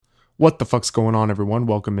What the fuck's going on, everyone?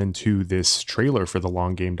 Welcome into this trailer for the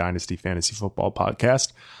Long Game Dynasty Fantasy Football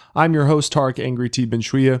Podcast. I'm your host, Tarek Angry T.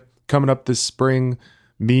 Benshouya. Coming up this spring,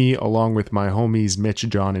 me, along with my homies Mitch,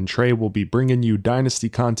 John, and Trey, will be bringing you Dynasty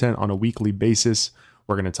content on a weekly basis.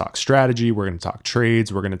 We're going to talk strategy, we're going to talk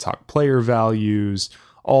trades, we're going to talk player values,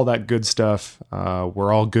 all that good stuff.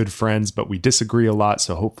 We're all good friends, but we disagree a lot,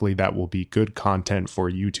 so hopefully that will be good content for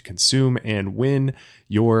you to consume and win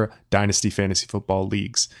your Dynasty Fantasy Football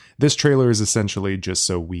leagues. This trailer is essentially just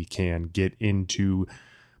so we can get into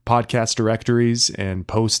podcast directories and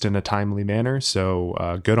post in a timely manner,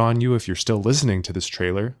 so good on you if you're still listening to this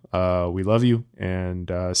trailer. We love you,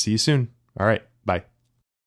 and see you soon. All right, bye.